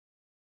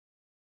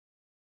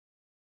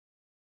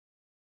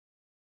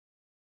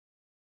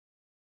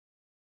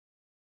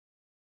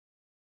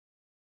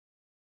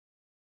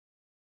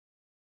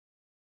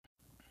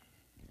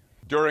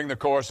During the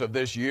course of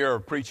this year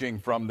of preaching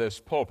from this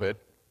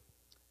pulpit,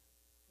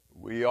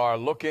 we are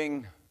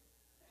looking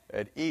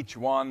at each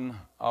one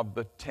of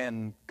the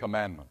 10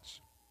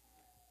 commandments.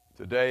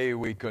 Today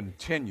we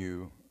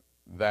continue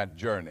that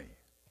journey.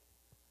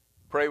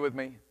 Pray with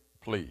me,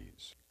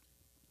 please.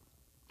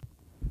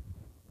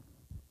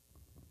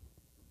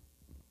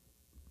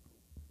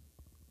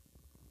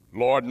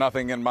 Lord,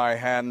 nothing in my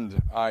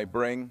hand I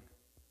bring,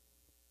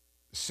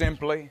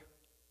 simply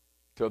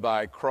to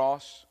thy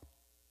cross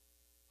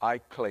I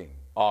cling.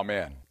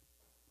 Amen.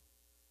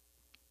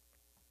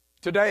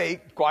 Today,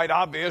 quite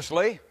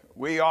obviously,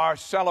 we are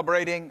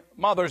celebrating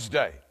Mother's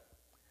Day.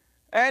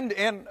 And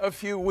in a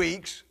few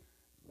weeks,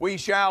 we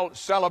shall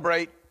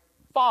celebrate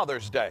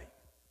Father's Day.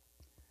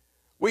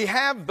 We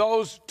have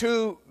those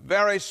two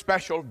very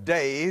special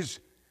days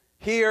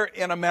here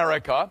in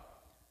America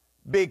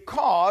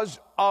because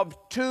of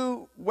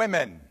two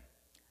women,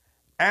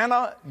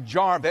 Anna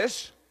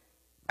Jarvis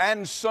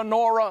and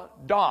Sonora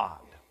Dodd,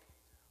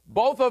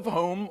 both of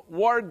whom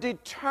were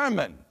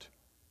determined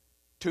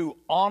to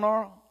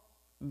honor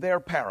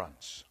their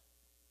parents.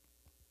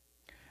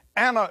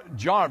 Anna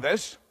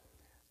Jarvis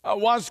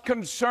was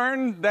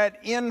concerned that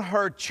in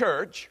her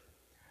church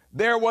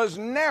there was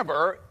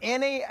never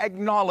any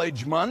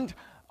acknowledgement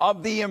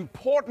of the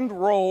important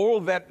role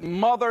that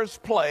mothers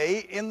play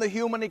in the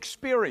human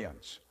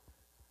experience.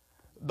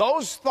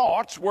 Those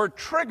thoughts were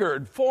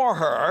triggered for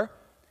her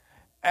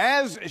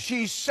as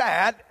she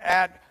sat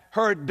at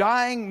her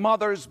dying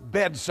mother's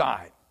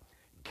bedside,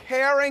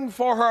 caring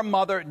for her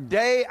mother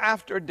day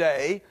after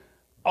day,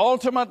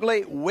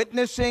 ultimately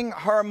witnessing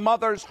her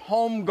mother's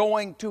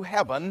homegoing to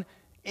heaven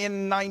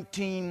in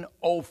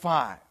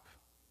 1905.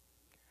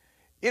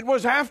 It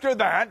was after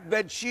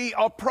that she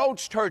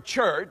approached her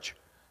church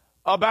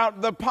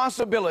about the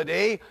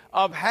possibility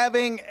of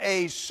having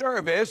a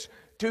service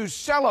to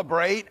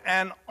celebrate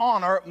and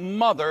honor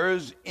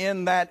mothers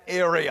in that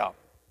area.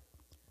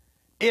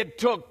 It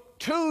took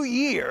 2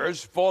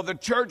 years for the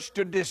church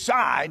to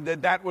decide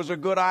that that was a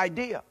good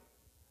idea.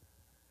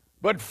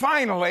 But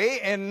finally,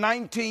 in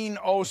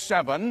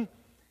 1907,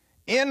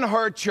 in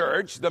her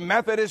church, the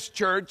Methodist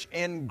Church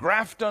in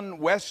Grafton,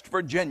 West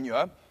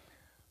Virginia,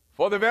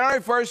 for the very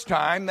first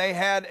time, they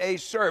had a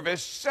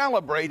service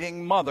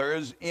celebrating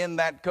mothers in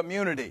that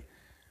community.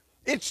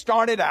 It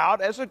started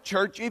out as a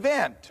church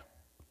event,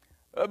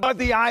 but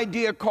the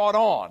idea caught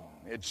on.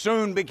 It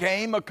soon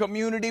became a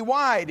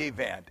community-wide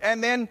event,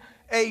 and then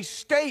a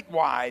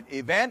statewide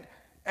event,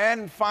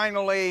 and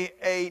finally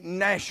a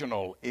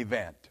national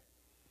event.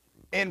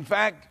 In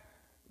fact,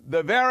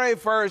 the very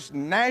first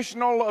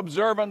national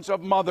observance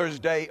of Mother's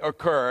Day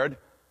occurred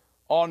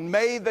on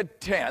May the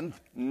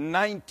 10th,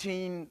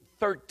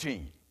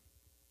 1913.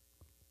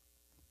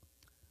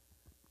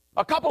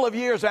 A couple of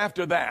years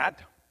after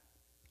that,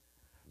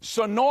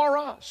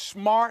 Sonora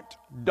Smart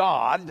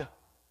Dodd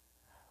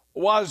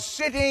was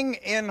sitting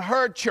in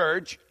her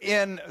church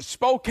in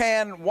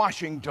Spokane,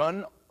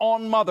 Washington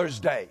on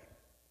Mother's Day,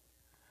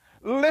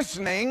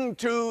 listening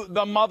to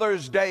the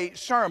Mother's Day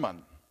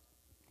sermon.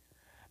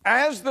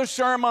 As the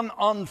sermon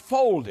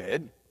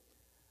unfolded,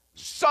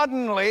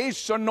 suddenly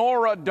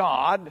Sonora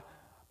Dodd,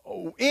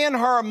 in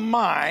her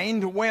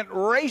mind, went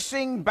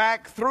racing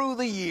back through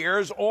the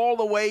years all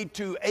the way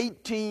to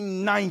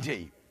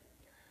 1890,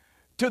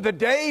 to the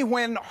day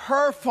when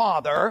her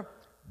father,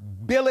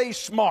 Billy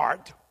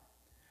Smart,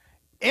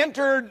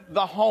 entered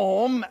the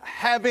home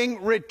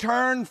having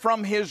returned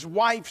from his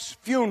wife's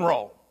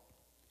funeral.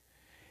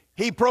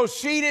 He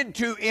proceeded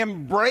to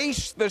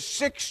embrace the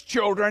 6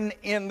 children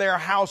in their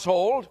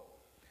household,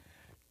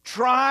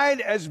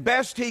 tried as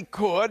best he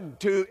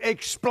could to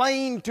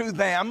explain to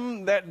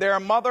them that their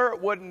mother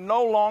would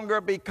no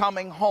longer be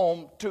coming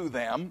home to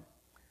them,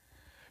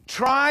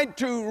 tried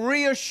to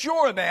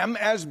reassure them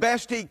as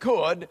best he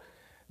could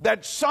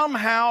that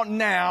somehow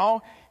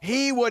now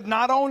he would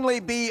not only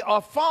be a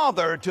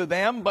father to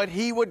them, but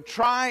he would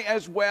try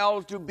as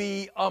well to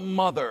be a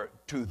mother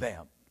to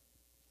them.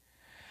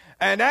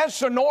 And as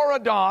Sonora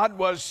Dodd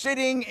was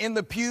sitting in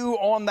the pew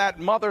on that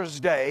Mother's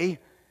Day,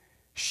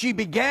 she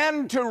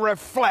began to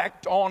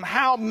reflect on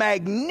how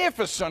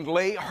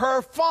magnificently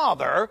her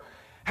father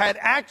had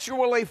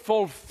actually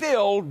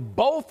fulfilled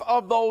both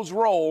of those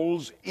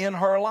roles in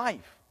her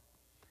life.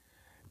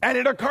 And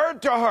it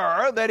occurred to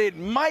her that it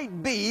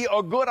might be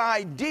a good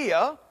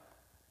idea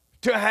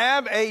to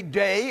have a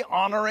day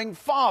honoring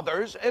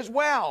fathers as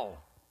well.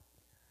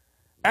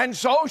 And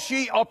so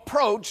she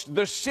approached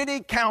the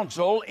city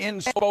council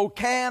in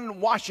Spokane,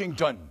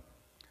 Washington.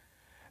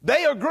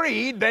 They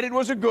agreed that it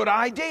was a good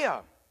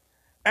idea.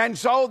 And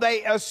so they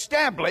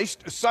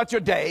established such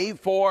a day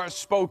for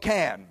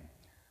Spokane.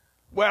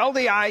 Well,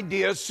 the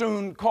idea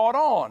soon caught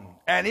on,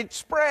 and it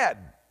spread.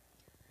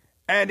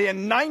 And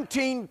in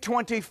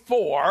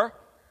 1924,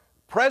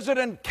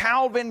 President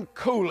Calvin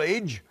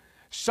Coolidge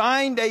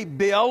signed a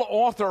bill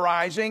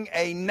authorizing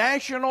a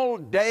national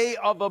day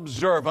of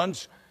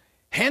observance,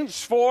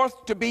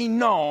 henceforth to be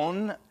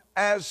known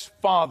as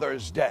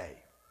Father's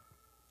Day.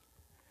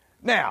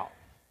 Now,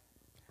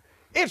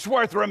 it's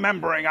worth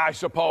remembering, I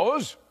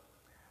suppose,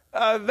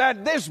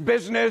 that this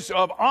business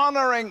of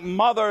honoring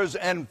mothers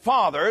and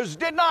fathers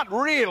did not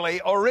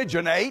really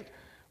originate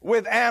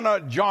with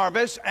Anna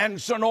Jarvis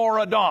and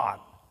Sonora Dodd.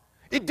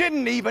 It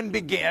didn't even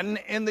begin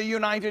in the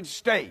United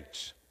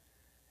States.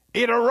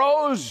 It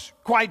arose,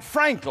 quite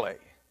frankly,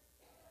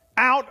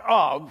 out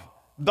of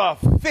the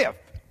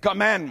fifth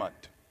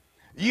commandment.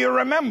 You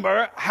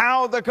remember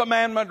how the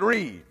commandment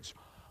reads,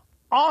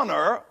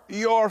 "Honor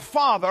your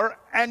father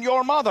and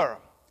your mother,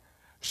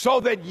 so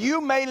that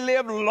you may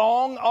live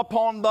long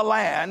upon the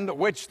land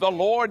which the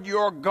Lord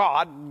your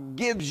God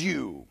gives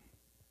you."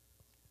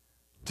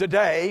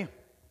 Today,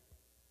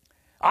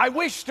 I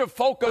wish to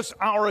focus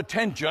our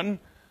attention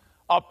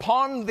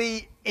upon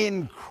the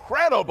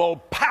incredible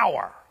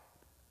power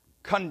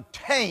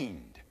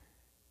contained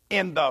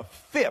in the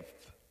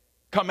fifth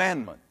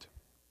commandment.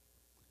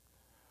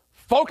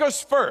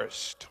 Focus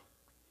first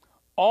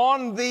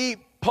on the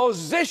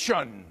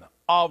position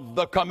of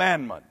the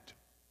commandment.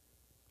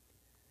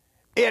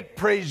 It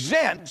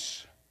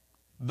presents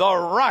the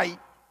right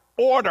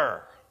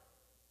order.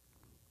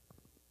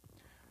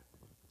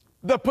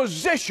 The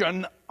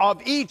position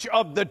of each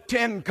of the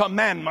 10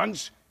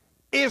 commandments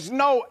is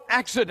no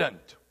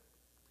accident.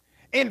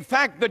 In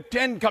fact, the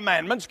 10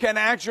 commandments can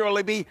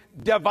actually be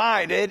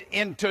divided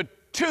into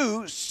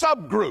 2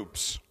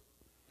 subgroups.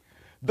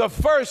 The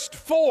first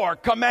 4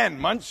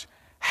 commandments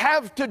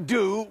have to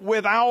do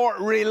with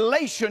our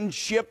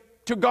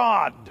relationship to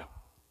God.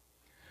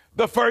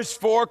 The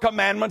first 4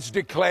 commandments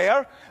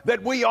declare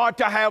that we are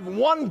to have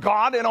one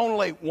God and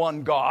only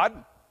one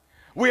God.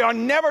 We are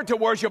never to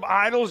worship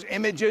idols,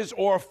 images,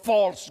 or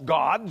false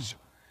gods.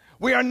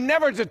 We are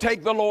never to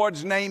take the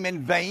Lord's name in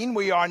vain.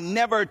 We are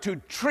never to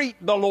treat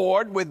the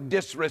Lord with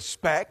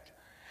disrespect.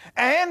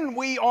 And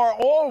we are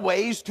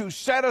always to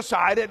set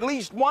aside at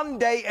least one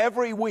day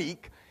every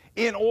week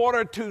in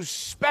order to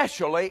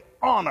specially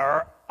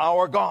honor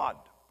our God.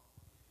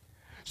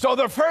 So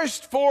the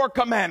first 4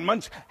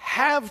 commandments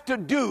have to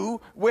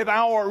do with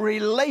our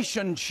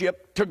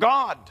relationship to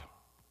God.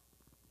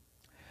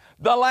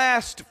 The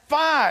last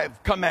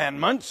 5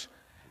 commandments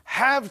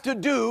have to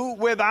do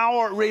with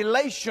our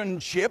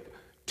relationship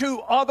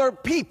to other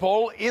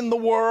people in the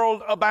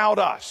world about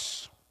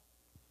us.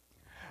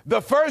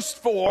 The first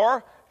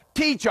 4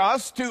 teach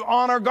us to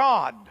honor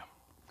God.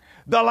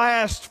 The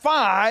last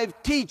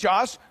 5 teach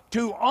us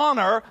to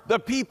honor the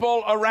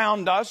people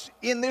around us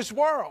in this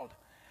world.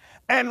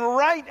 And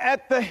right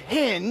at the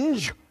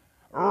hinge,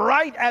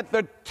 right at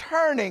the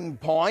turning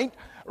point,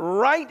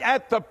 right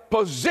at the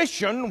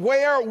position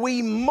where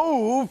we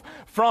move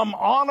from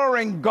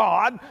honoring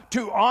God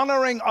to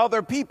honoring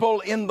other people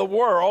in the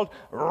world,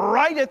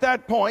 right at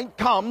that point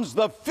comes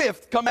the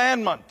 5th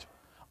commandment.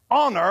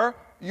 Honor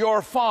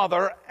your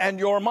father and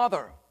your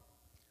mother.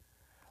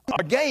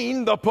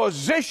 Again, the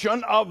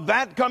position of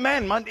that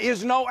commandment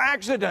is no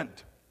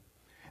accident.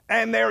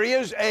 And there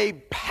is a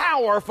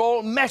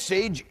powerful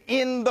message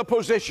in the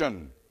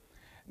position.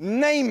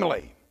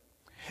 Namely,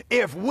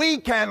 if we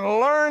can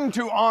learn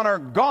to honor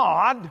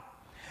God,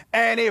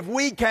 and if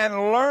we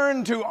can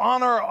learn to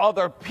honor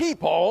other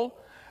people,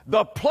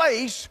 the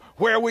place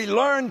where we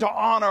learn to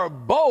honor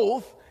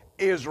both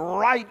is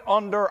right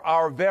under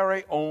our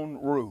very own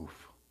roof.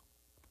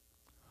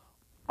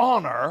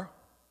 Honor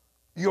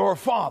your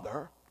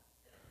father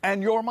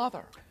and your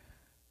mother.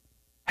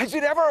 Has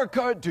it ever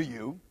occurred to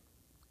you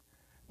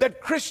that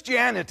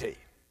Christianity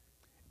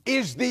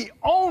is the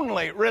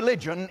only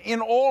religion in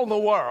all the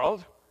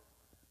world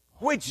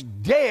which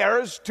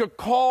dares to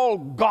call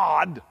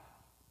God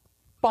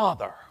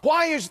Father?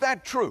 Why is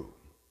that true?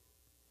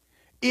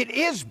 It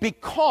is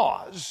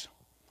because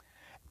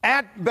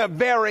at the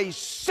very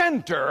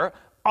center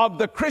of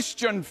the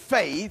Christian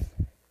faith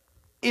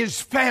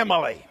is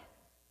family.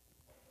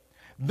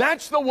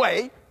 That's the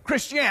way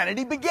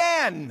Christianity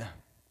began.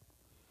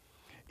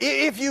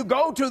 If you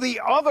go to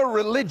the other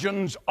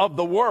religions of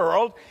the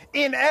world,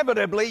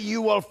 inevitably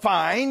you will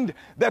find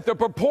that the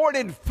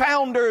purported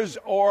founders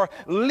or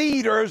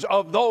leaders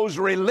of those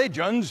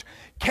religions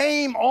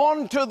came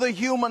onto the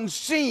human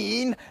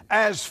scene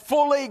as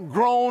fully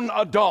grown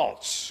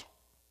adults.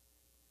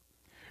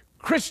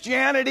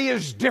 Christianity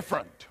is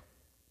different.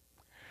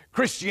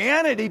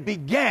 Christianity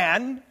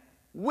began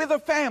with a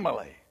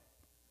family,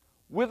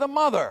 with a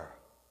mother,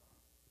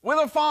 with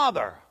a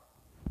father,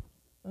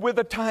 with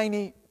a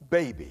tiny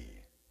baby.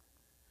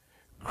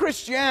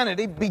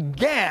 Christianity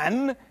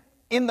began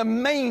in the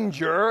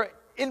manger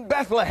in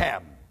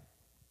Bethlehem.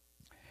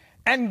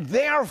 And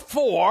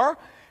therefore,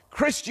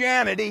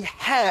 Christianity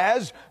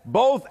has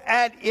both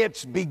at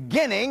its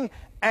beginning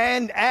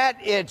and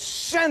at its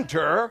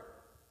center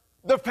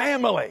the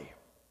family.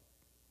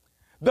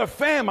 The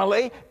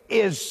family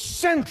is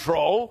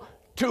central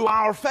to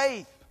our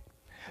faith,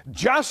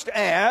 just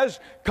as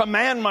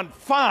Commandment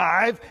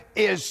 5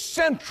 is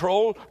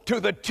central to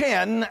the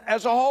 10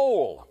 as a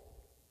whole.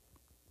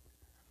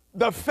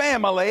 The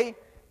family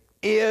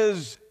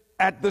is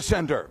at the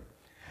center.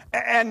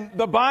 And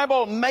the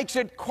Bible makes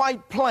it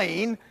quite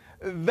plain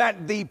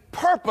that the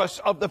purpose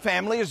of the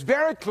family is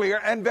very clear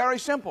and very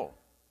simple.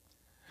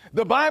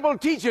 The Bible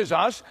teaches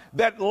us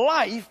that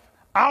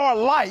our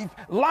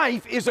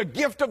life is a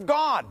gift of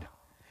God.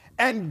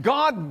 And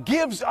God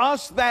gives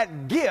us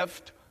that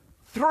gift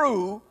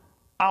through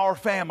our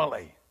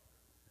family.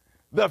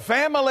 The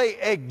family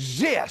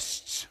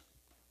exists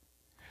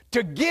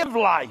to give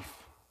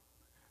life,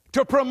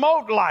 to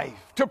promote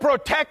life, to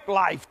protect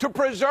life, to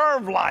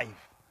preserve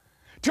life,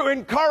 to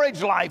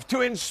encourage life,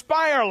 to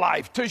inspire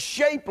life, to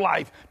shape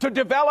life, to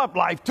develop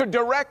life, to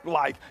direct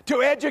life,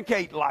 to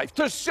educate life,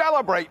 to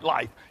celebrate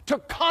life, to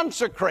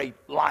consecrate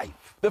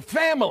life. The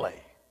family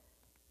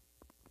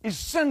is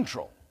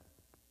central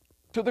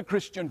to the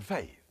Christian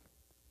faith.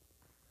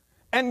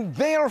 And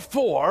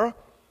therefore,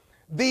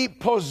 the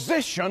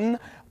position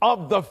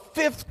of the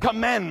fifth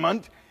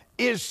commandment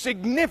is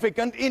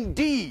significant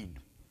indeed.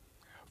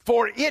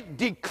 For it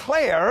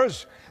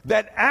declares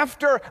that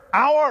after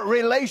our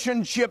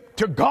relationship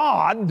to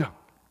God,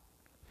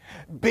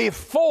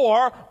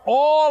 before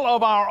all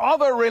of our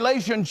other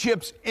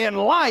relationships in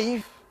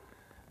life,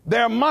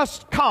 there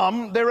must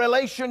come the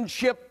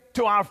relationship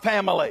to our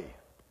family.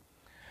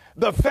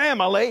 The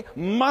family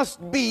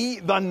must be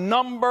the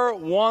number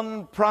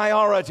one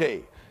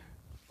priority.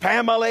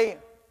 Family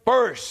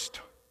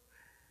first.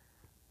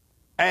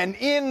 And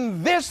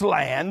in this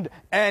land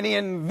and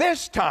in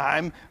this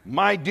time,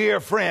 my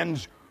dear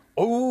friends,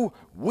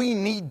 we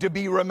need to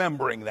be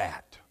remembering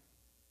that.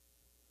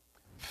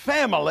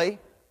 Family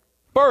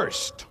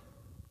first.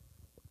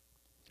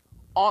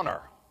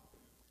 Honor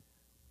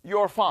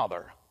your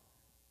father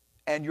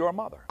and your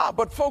mother.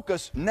 But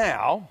focus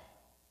now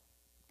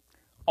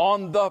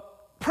on the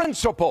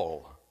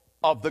principle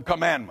of the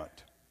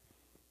commandment.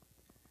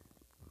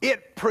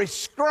 It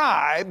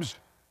prescribes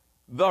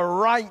the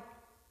right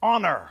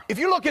honor. If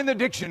you look in the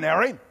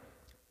dictionary,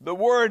 the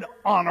word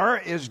honor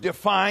is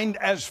defined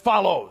as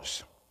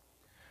follows: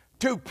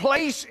 to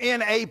place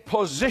in a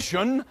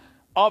position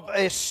of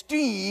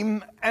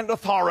esteem and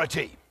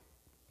authority.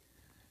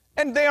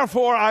 And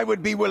therefore, I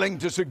would be willing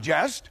to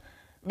suggest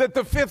that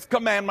the fifth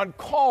commandment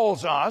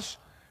calls us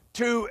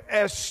to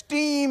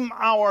esteem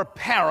our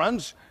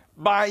parents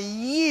by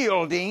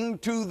yielding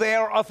to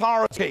their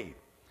authority.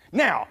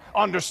 Now,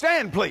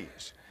 understand,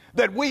 please,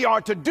 that we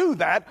are to do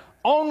that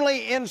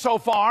only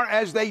insofar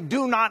as they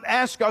do not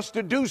ask us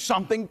to do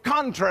something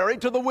contrary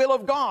to the will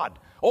of God.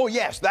 Oh,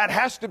 yes, that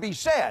has to be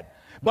said.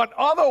 But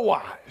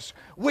otherwise,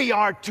 we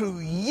are to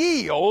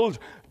yield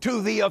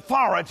to the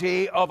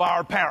authority of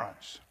our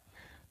parents.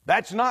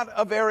 That's not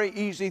a very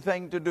easy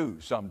thing to do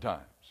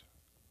sometimes.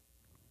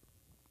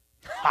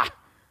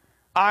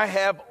 I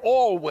have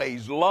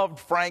always loved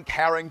Frank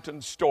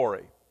Harrington's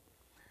story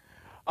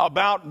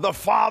about the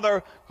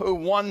father who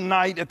one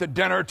night at the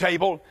dinner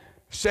table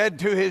said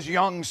to his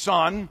young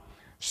son,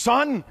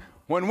 "Son,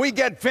 when we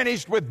get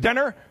finished with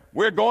dinner,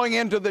 we're going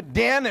into the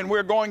den and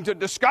we're going to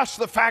discuss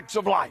the facts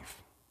of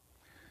life."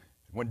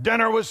 When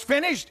dinner was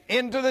finished,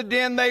 into the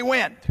den they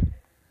went.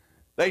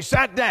 They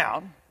sat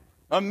down.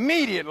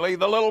 Immediately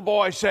the little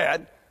boy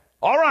said,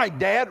 "All right,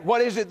 Dad,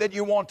 what is it that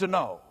you want to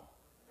know?"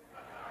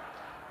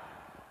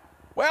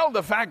 Well,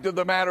 the fact of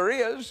the matter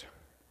is,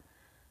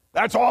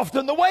 that's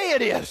often the way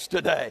it is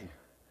today.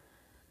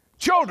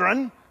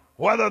 Children,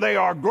 whether they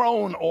are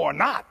grown or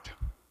not,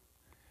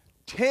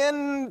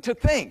 tend to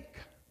think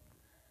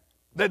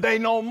that they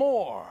know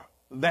more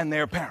than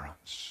their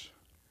parents.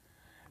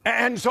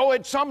 And so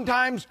it's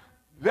sometimes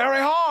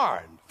very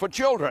hard for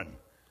children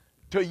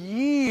to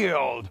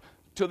yield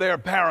to their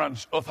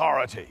parents'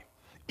 authority,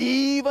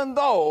 even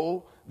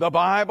though the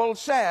Bible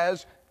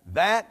says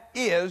that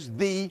is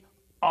the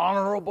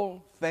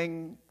honorable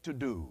thing to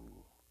do.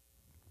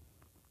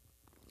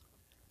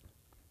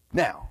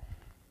 Now,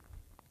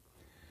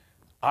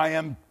 I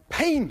am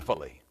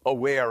painfully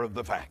aware of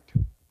the fact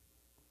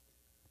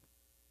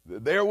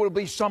that there will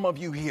be some of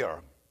you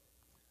here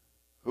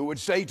who would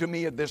say to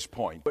me at this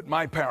point, "But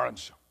my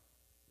parents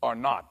are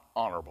not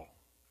honorable.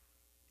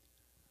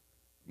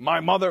 My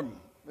mother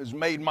has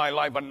made my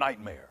life a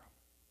nightmare.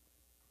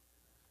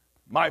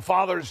 My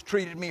father has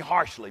treated me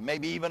harshly,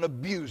 maybe even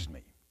abused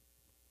me.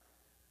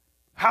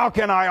 How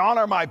can I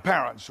honor my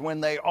parents when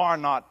they are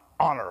not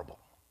honorable?"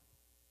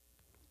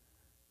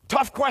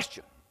 Tough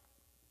question.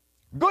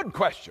 Good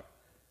question.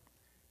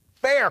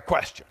 Fair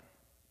question.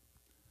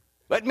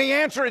 Let me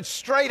answer it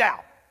straight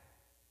out.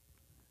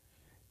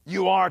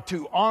 You are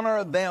to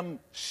honor them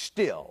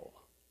still.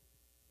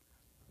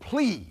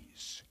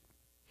 Please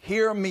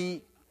hear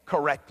me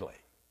correctly.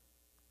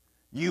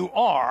 You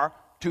are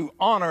to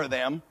honor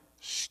them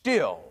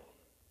still.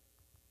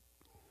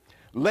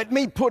 Let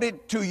me put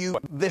it to you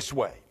this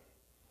way.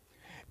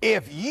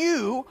 If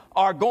you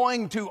are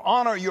going to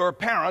honor your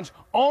parents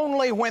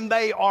only when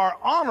they are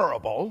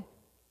honorable,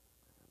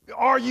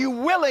 are you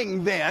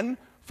willing then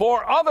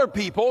for other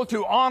people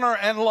to honor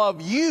and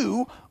love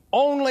you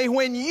only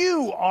when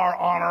you are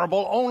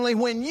honorable, only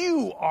when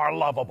you are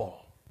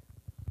lovable?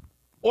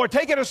 Or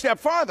take it a step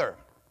farther.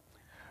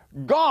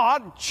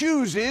 God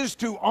chooses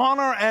to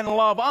honor and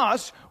love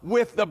us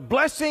with the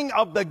blessing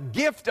of the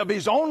gift of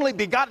His only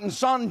begotten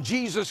Son,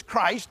 Jesus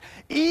Christ,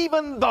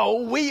 even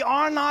though we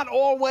are not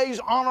always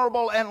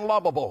honorable and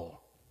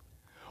lovable.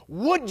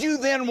 Would you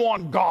then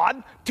want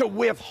God to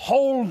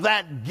withhold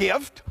that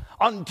gift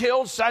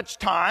until such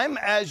time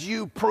as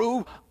you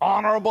prove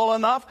honorable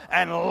enough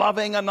and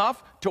loving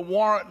enough to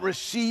warrant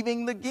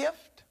receiving the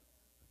gift?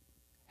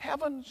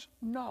 Heavens,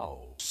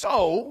 no.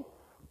 So,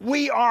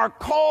 we are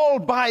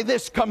called by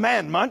this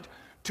commandment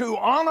to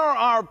honor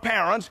our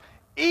parents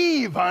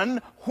even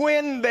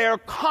when their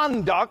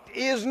conduct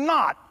is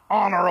not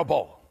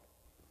honorable.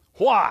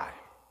 Why?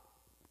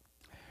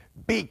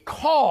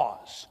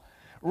 Because,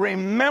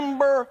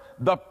 remember,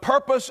 the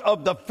purpose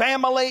of the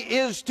family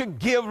is to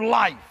give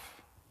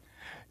life.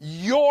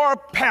 Your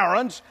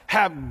parents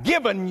have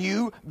given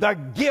you the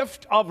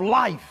gift of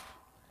life.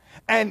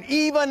 And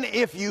even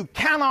if you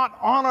cannot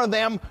honor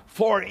them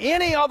for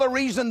any other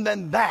reason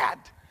than that,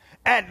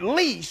 at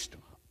least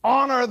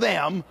honor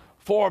them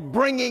for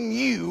bringing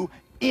you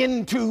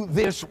into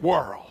this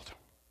world.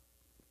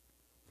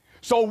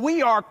 So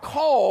we are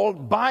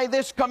called by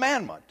this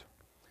commandment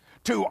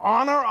to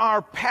honor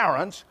our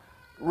parents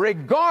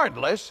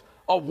regardless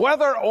of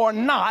whether or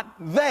not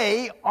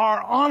they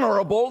are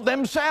honorable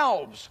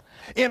themselves.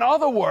 In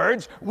other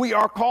words, we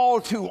are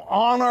called to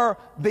honor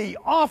the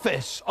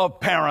office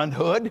of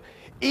parenthood,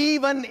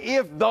 even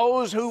if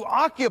those who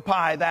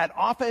occupy that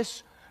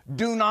office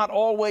do not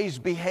always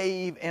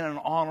behave in an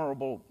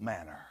honorable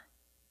manner.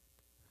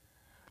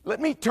 Let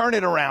me turn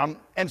it around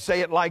and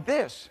say it like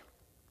this.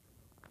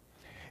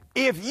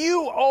 If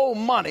you owe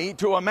money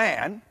to a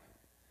man,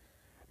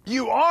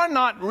 you are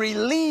not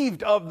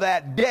relieved of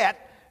that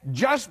debt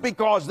just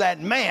because that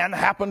man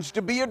happens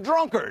to be a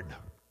drunkard.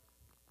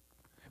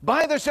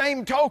 By the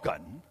same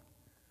token,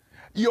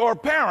 your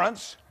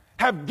parents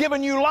have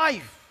given you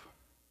life.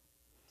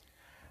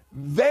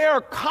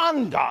 Their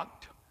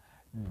conduct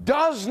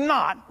does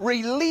not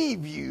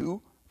relieve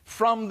you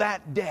from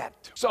that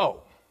debt.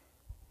 So,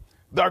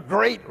 the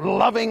great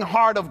loving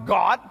heart of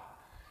God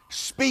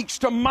speaks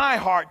to my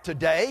heart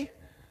today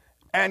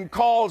and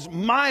calls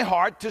my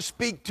heart to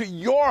speak to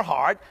your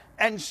heart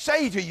and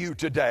say to you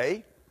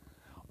today,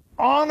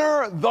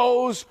 honor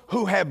those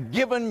who have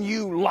given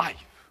you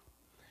life.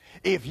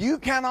 If you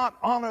cannot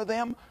honor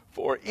them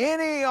for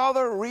any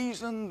other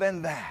reason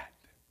than that,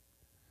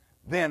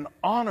 then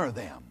honor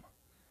them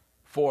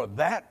for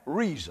that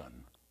reason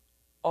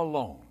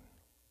alone.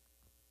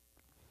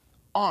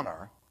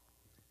 Honor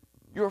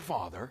your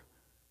father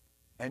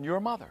and your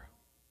mother.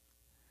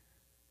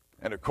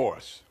 And of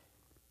course,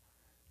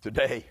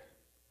 today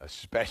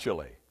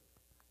especially,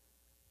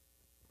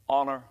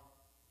 honor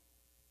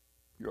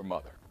your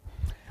mother.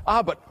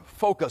 But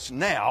focus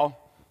now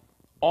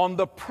on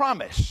the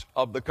promise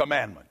of the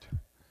commandment.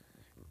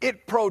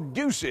 It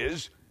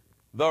produces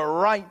the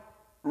right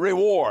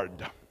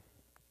reward.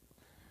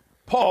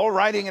 Paul,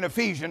 writing in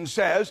Ephesians,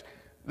 says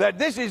that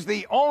this is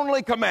the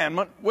only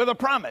commandment with a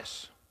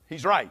promise.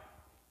 He's right.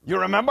 You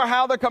remember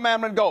how the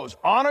commandment goes.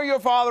 Honor your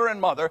father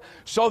and mother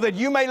so that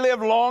you may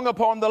live long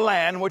upon the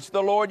land which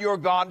the Lord your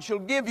God shall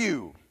give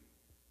you.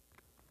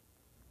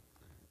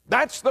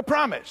 That's the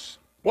promise.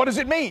 What does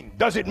it mean?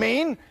 Does it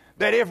mean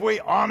that if we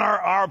honor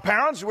our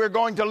parents, we're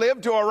going to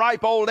live to a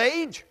ripe old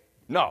age?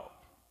 No.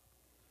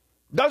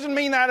 Doesn't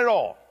mean that at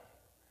all.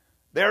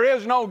 There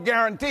is no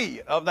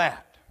guarantee of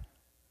that.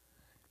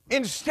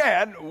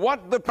 Instead,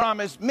 what the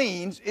promise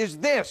means is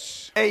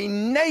this: a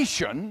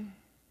nation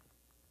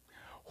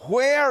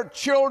where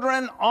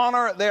children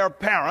honor their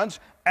parents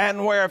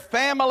and where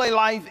family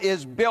life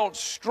is built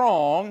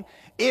strong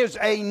is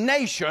a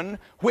nation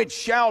which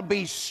shall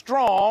be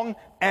strong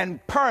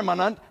and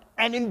permanent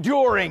and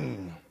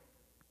enduring.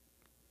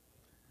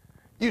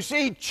 You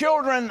see,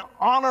 children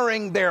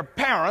honoring their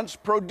parents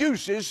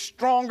produces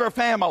stronger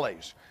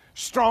families.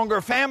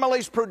 Stronger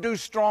families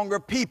produce stronger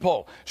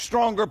people.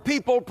 Stronger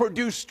people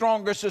produce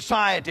stronger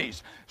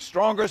societies.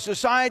 Stronger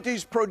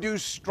societies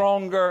produce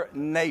stronger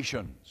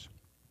nations.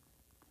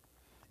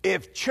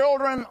 If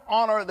children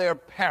honor their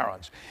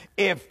parents,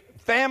 if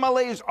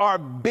families are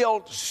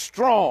built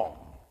strong,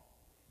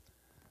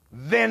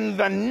 then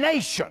the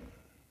nation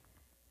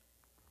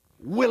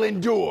will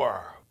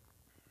endure.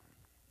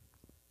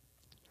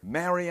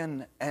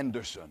 Marian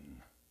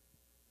Anderson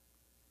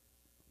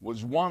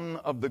was one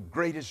of the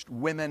greatest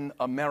women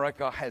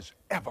America has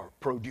ever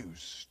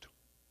produced.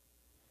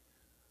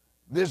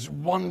 This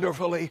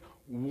wonderfully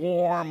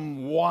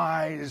warm,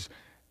 wise,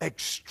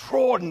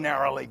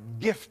 extraordinarily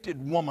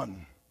gifted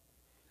woman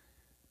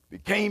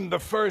became the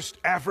first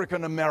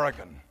African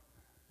American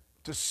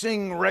to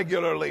sing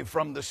regularly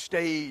from the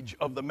stage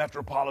of the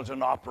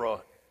Metropolitan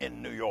Opera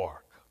in New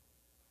York.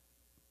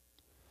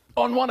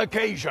 On one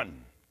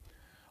occasion,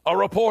 a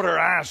reporter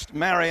asked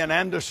Marian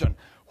Anderson,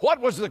 "What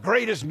was the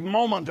greatest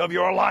moment of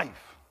your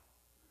life?"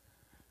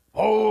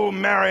 Oh,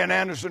 Marian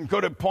Anderson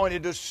could have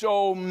pointed to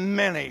so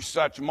many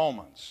such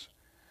moments.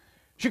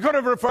 She could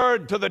have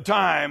referred to the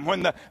time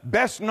when the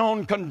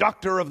best-known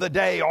conductor of the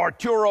day,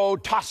 Arturo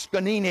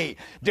Toscanini,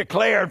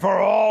 declared for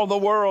all the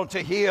world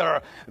to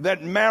hear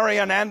that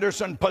Marian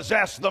Anderson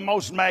possessed the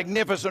most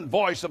magnificent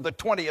voice of the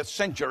 20th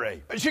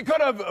century. She could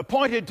have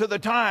pointed to the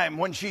time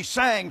when she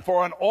sang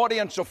for an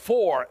audience of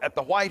 4 at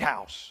the White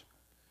House,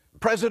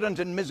 President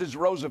and Mrs.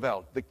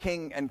 Roosevelt, the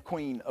King and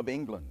Queen of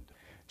England.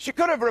 She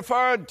could have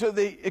referred to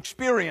the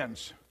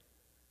experience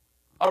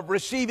of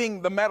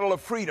receiving the Medal of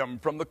Freedom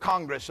from the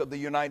Congress of the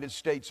United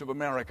States of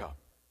America.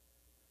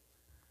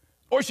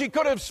 Or she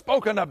could have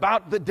spoken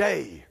about the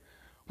day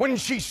when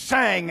she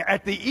sang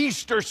at the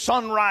Easter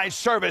sunrise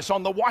service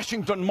on the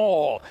Washington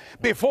Mall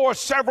before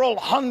several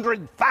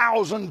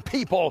 100,000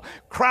 people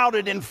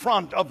crowded in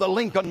front of the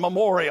Lincoln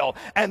Memorial.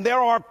 And there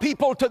are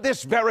people to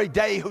this very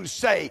day who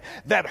say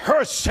that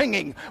her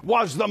singing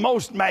was the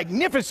most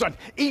magnificent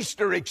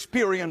Easter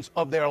experience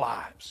of their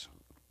lives.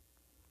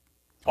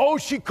 Oh,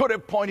 she could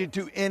have pointed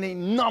to any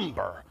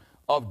number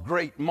of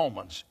great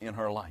moments in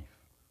her life.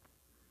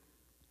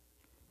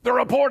 The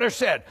reporter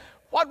said,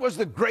 "What was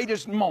the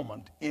greatest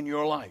moment in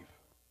your life?"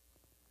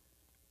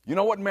 You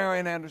know what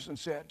Marian Anderson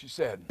said? She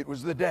said, "It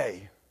was the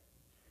day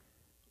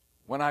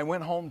when I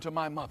went home to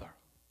my mother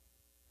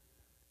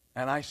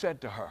and I said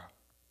to her,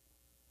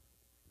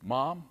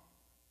 'Mom,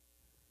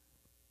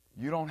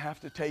 you don't have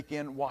to take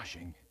in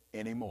washing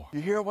anymore.'"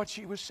 You hear what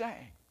she was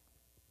saying?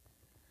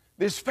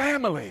 This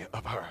family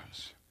of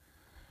hers,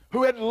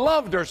 who had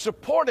loved her,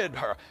 supported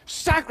her,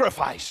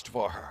 sacrificed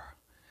for her.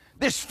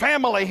 This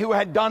family who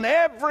had done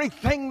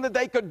everything that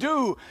they could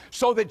do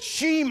so that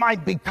she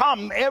might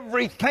become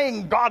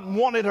everything God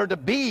wanted her to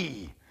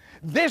be.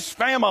 This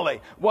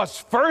family was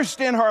first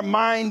in her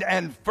mind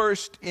and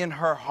first in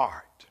her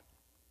heart.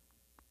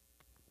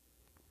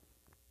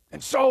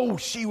 And so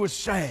she was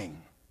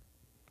saying,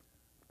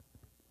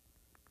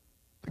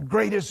 the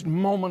greatest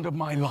moment of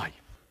my life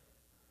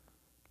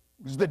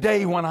was the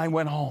day when I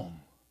went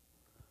home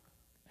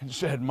and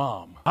said,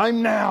 "Mom,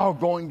 I'm now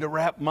going to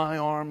wrap my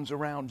arms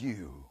around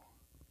you.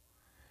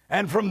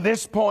 And from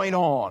this point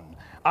on,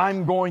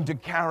 I'm going to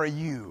carry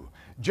you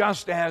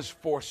just as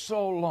for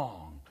so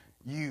long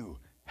you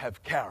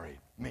have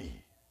carried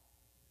me."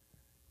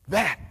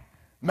 That,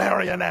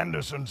 Marian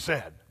Anderson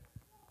said,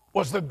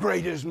 was the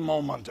greatest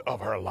moment of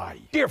her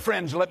life. Dear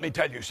friends, let me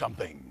tell you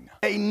something.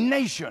 A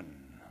nation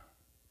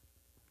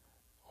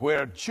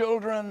where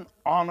children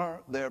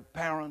honor their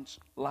parents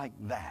like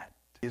that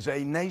is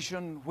a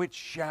nation which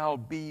shall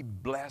be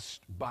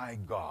blessed by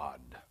God.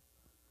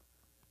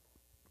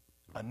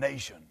 A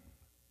nation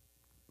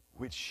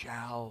which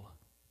shall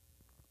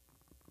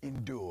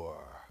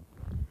endure.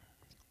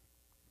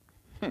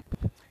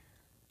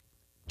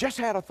 Just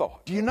had a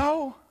thought. Do you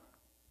know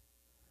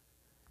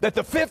that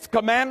the 5th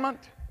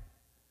commandment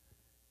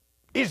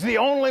is the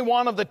only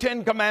one of the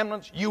 10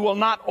 commandments you will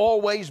not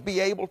always be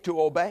able to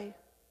obey?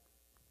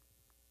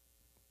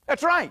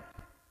 That's right.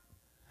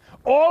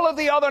 All of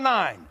the other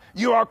 9,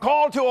 you are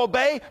called to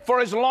obey for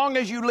as long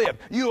as you live.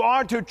 You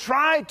are to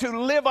try to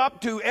live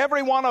up to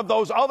every one of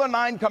those other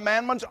 9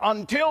 commandments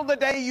until the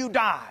day you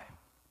die.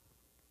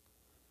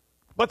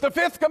 But the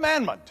 5th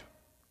commandment,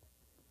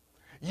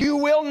 you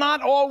will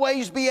not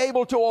always be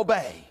able to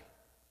obey,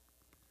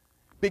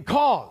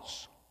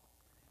 because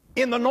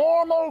in the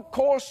normal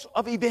course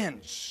of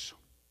events,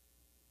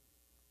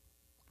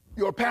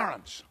 your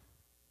parents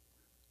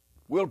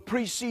will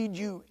precede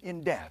you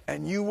in death,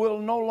 and you will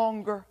no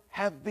longer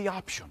have the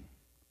option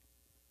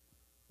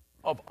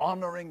of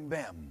honoring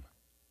them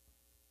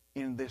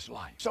in this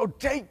life. So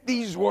take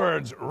these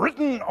words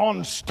written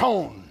on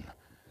stone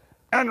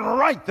and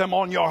write them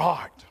on your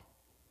heart.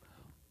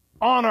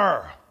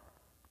 Honor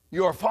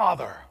your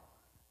father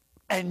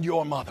and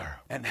your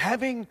mother. And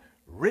having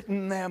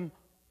written them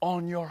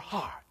on your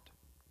heart,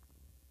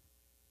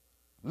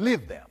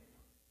 live them.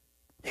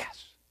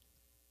 Yes.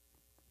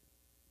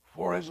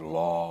 For as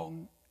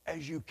long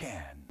as you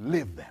can,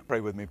 live them.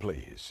 Pray with me,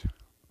 please.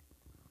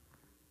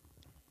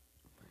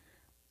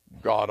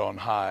 God on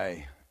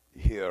high,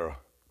 hear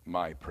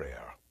my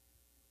prayer.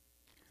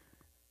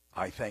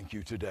 I thank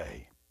you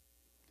today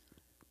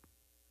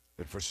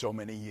that for so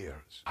many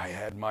years I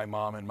had my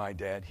mom and my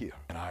dad here,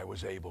 and I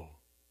was able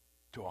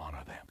to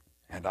honor them.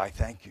 And I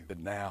thank you that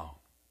now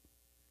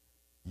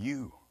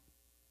you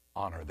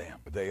honor them.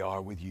 They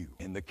are with you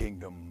in the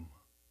kingdom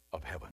of heaven.